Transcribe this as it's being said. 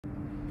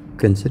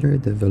Consider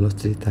the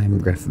velocity time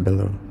graph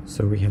below.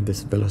 So we have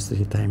this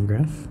velocity time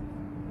graph,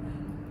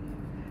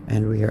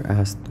 and we are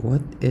asked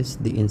what is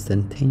the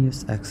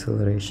instantaneous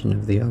acceleration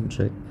of the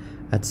object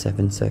at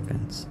 7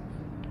 seconds.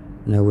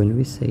 Now when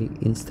we say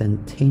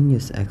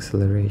instantaneous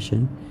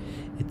acceleration,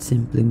 it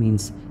simply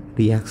means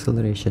the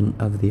acceleration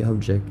of the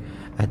object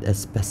at a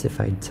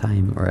specified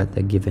time or at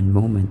a given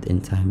moment in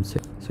time. So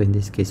in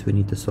this case, we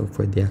need to solve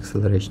for the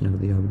acceleration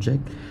of the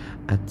object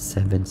at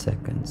 7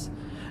 seconds.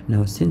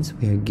 Now, since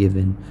we are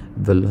given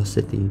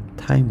velocity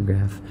time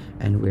graph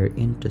and we're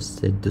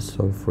interested to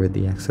solve for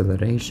the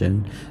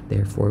acceleration,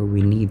 therefore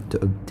we need to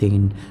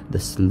obtain the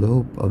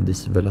slope of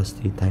this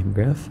velocity time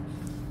graph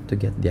to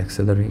get the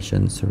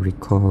acceleration. So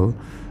recall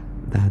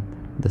that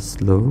the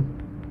slope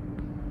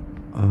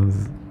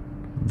of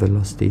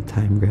velocity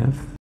time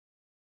graph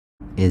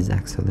is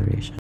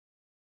acceleration.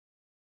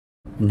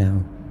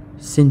 Now,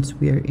 since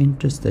we are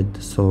interested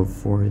to solve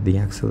for the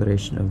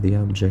acceleration of the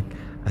object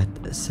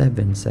at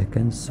 7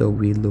 seconds, so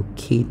we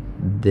locate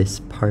this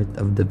part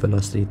of the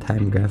velocity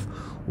time graph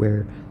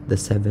where the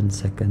 7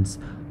 seconds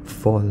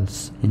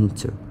falls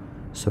into.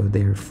 So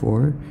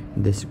therefore,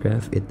 in this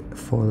graph, it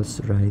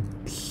falls right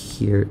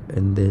here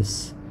in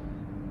this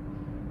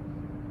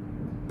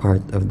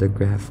part of the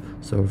graph.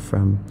 So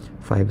from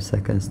 5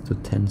 seconds to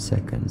 10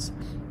 seconds.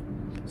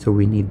 So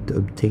we need to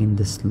obtain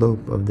the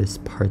slope of this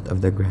part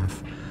of the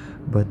graph.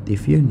 But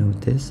if you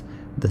notice,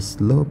 the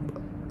slope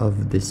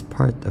of this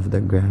part of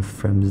the graph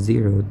from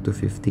 0 to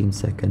 15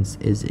 seconds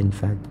is in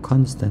fact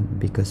constant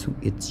because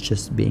it's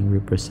just being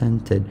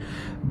represented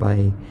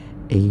by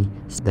a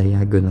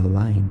diagonal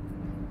line.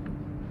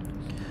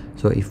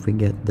 So if we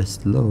get the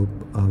slope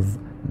of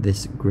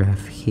this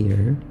graph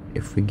here,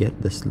 if we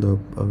get the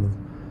slope of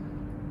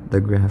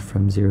the graph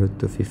from 0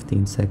 to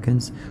 15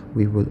 seconds,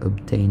 we will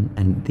obtain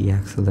the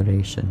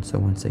acceleration. So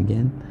once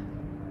again,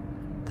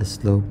 the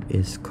slope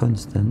is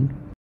constant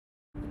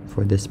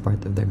for this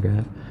part of the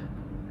graph,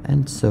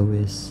 and so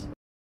is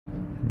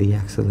the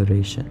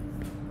acceleration,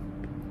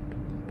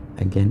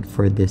 again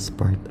for this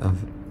part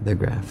of the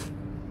graph.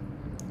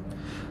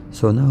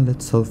 So now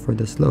let's solve for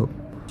the slope.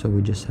 So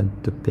we just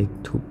had to pick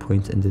 2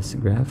 points in this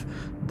graph,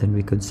 then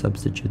we could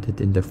substitute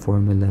it in the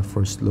formula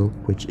for slope,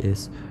 which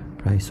is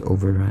rise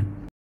over run.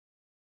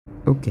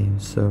 Okay,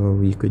 so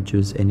you could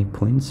choose any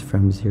points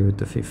from 0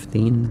 to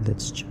 15.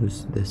 Let's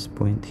choose this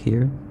point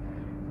here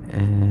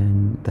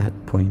and that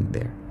point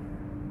there.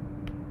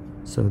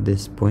 So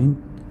this point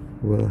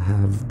will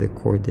have the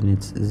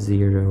coordinates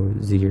 0,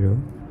 0,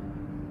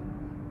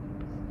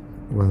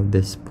 while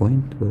this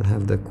point will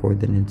have the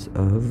coordinates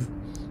of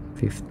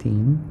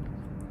 15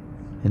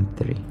 and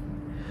 3.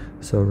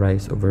 So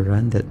rise over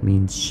run, that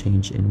means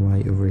change in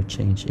y over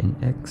change in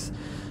x.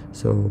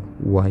 So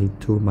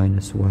y2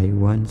 minus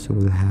y1, so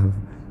we'll have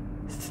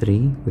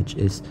 3, which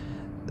is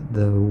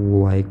the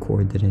y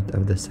coordinate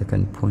of the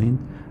second point,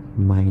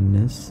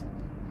 minus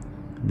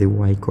the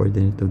y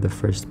coordinate of the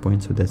first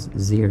point, so that's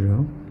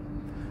 0,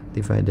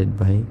 divided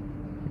by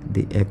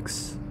the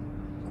x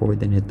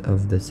coordinate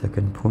of the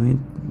second point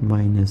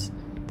minus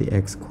the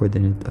x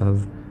coordinate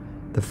of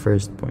the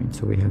first point.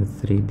 So we have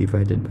 3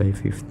 divided by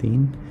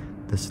 15.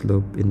 The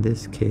slope in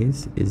this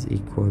case is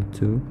equal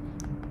to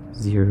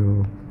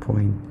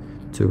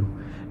 0.2.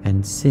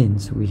 And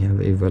since we have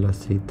a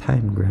velocity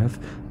time graph,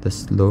 the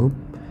slope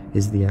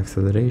is the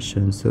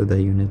acceleration, so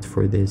the unit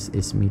for this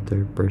is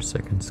meter per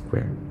second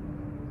square.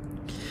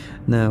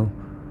 Now,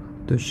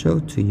 to show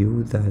to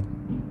you that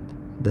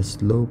the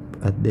slope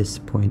at this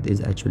point is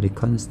actually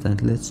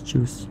constant, let's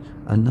choose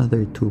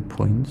another 2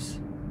 points.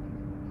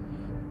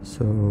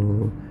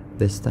 So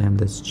this time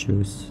let's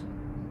choose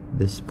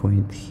this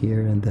point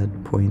here and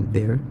that point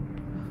there.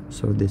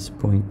 So this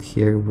point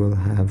here will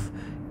have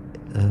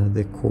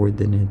the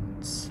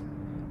coordinates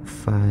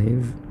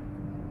 5,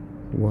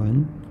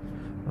 1.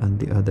 On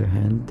the other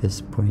hand, this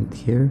point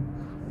here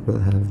will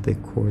have the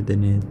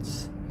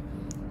coordinates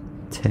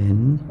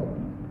 10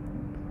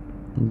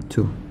 and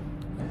 2.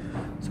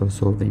 So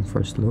solving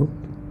for slope,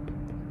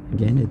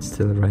 again it's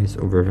still rise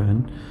over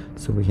run,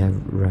 so we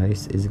have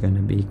rise is going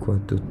to be equal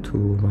to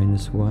 2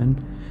 minus 1,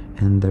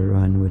 and the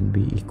run would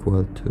be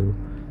equal to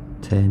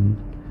 10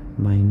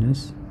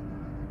 minus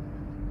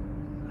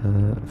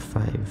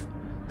 5.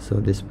 So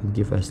this will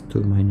give us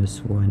 2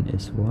 minus 1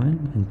 is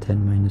 1, and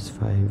 10 minus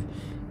 5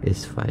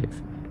 is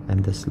 5,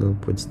 and the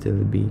slope would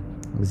still be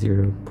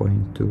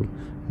 0.2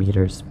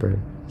 meters per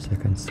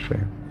second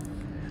square.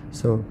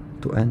 So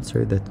to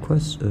answer that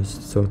question,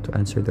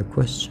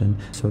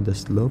 so the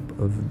slope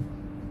of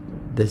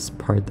this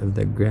part of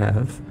the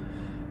graph,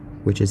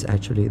 which is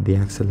actually the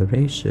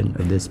acceleration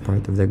of this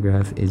part of the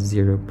graph, is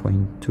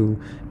 0.2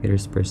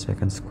 meters per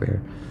second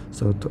square.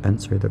 So to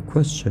answer the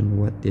question,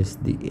 what is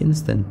the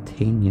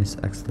instantaneous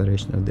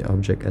acceleration of the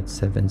object at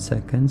 7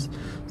 seconds?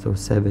 So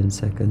 7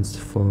 seconds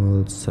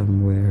falls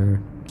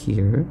somewhere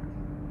here,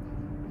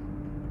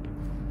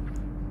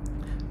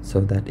 so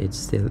that it's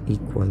still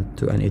equal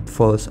to, and it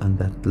falls on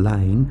that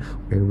line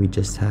where we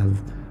just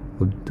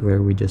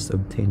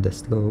obtained the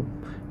slope,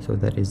 so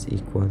that is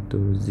equal to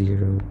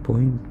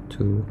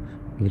 0.2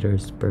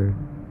 meters per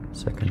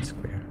second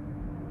square.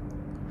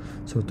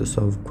 So to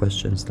solve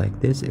questions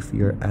like this, if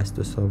you're asked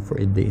to solve for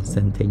the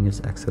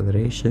instantaneous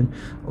acceleration,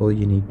 all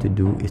you need to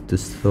do is to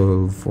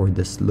solve for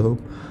the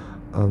slope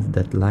of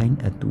that line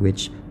at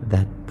which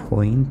that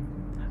point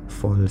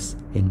falls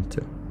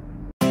into.